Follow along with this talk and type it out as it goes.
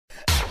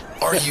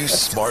Are you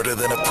smarter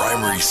than a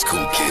primary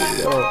school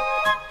kid?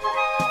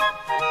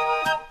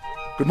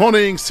 Good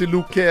morning,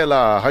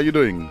 Silukela. How are you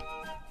doing?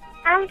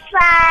 I'm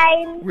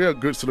fine. We are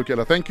good,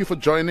 Silukela. Thank you for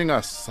joining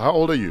us. How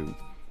old are you?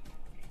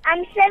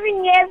 I'm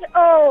 7 years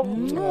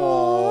old.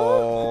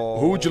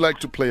 Who would you like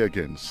to play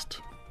against?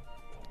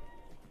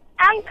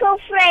 Uncle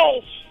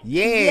Fresh.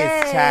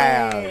 Yes,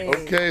 child.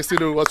 Okay,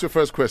 Silu, what's your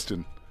first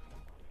question?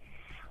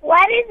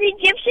 What is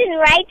Egyptian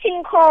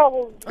writing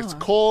called? It's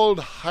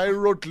called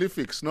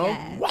hieroglyphics, no?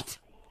 What?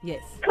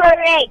 Yes.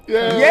 Correct.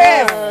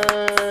 Yes!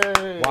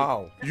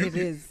 Wow. It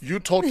is. You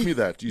taught me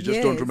that. You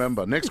just don't Yes.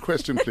 remember. Next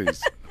question,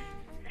 please.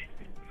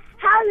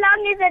 How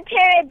long is a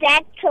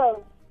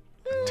pterodactyl?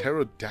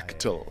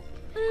 Pterodactyl.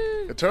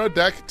 A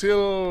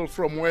pterodactyl,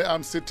 from where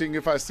I'm sitting,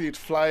 if I see it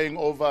flying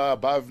over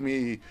above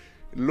me,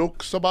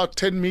 looks about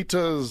 10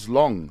 meters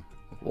long,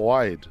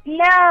 wide.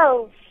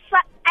 No,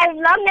 as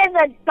long as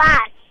a bus.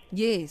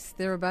 Yes,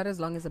 they're about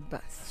as long as a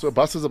bus. So a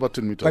bus is about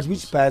 10 meters. But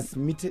which bus?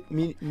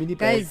 Mini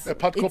Guys, A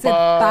Patco it's a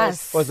bus.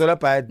 bus. or solar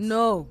bus?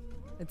 No,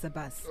 it's a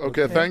bus.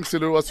 Okay, thanks,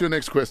 Silu. What's your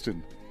next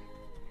question?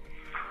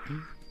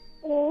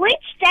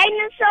 Which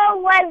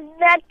dinosaur was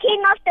the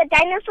king of the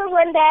dinosaurs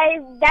when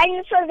the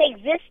dinosaurs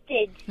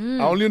existed?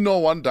 I only know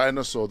one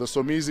dinosaur, the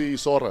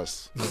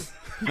Somizi-saurus.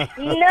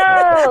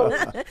 No.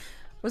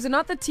 Was it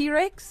not the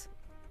T-Rex?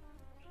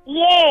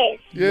 Yes.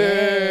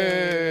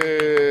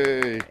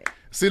 Yay!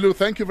 Silu,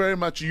 thank you very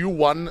much. You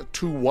won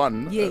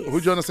 2-1. Yes. Who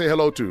do you want to say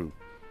hello to?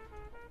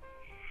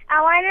 I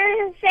want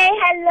to say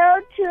hello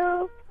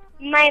to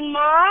my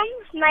mom,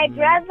 my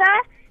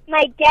brother,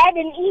 my dad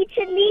in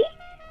Italy,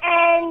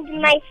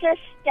 and my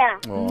sister.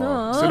 Oh.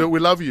 No. Silu, we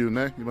love you,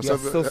 ne? You must You're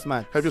have, so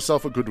smart. have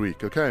yourself a good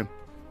week, okay?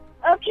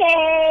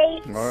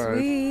 Okay. All right,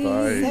 Sweet.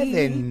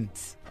 bye.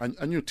 7.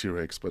 I knew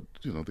T-Rex, but,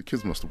 the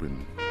kids must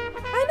win.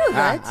 I know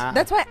that.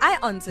 That's why I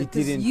answered,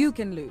 because didn't. you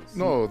can lose.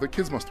 No, the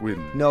kids must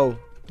win. No,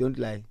 don't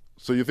lie.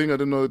 So you think I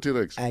didn't know the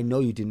T-Rex? I know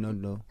you did not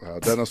know.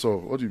 Dinosaur,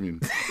 what do you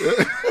mean?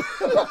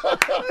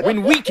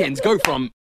 When weekends go from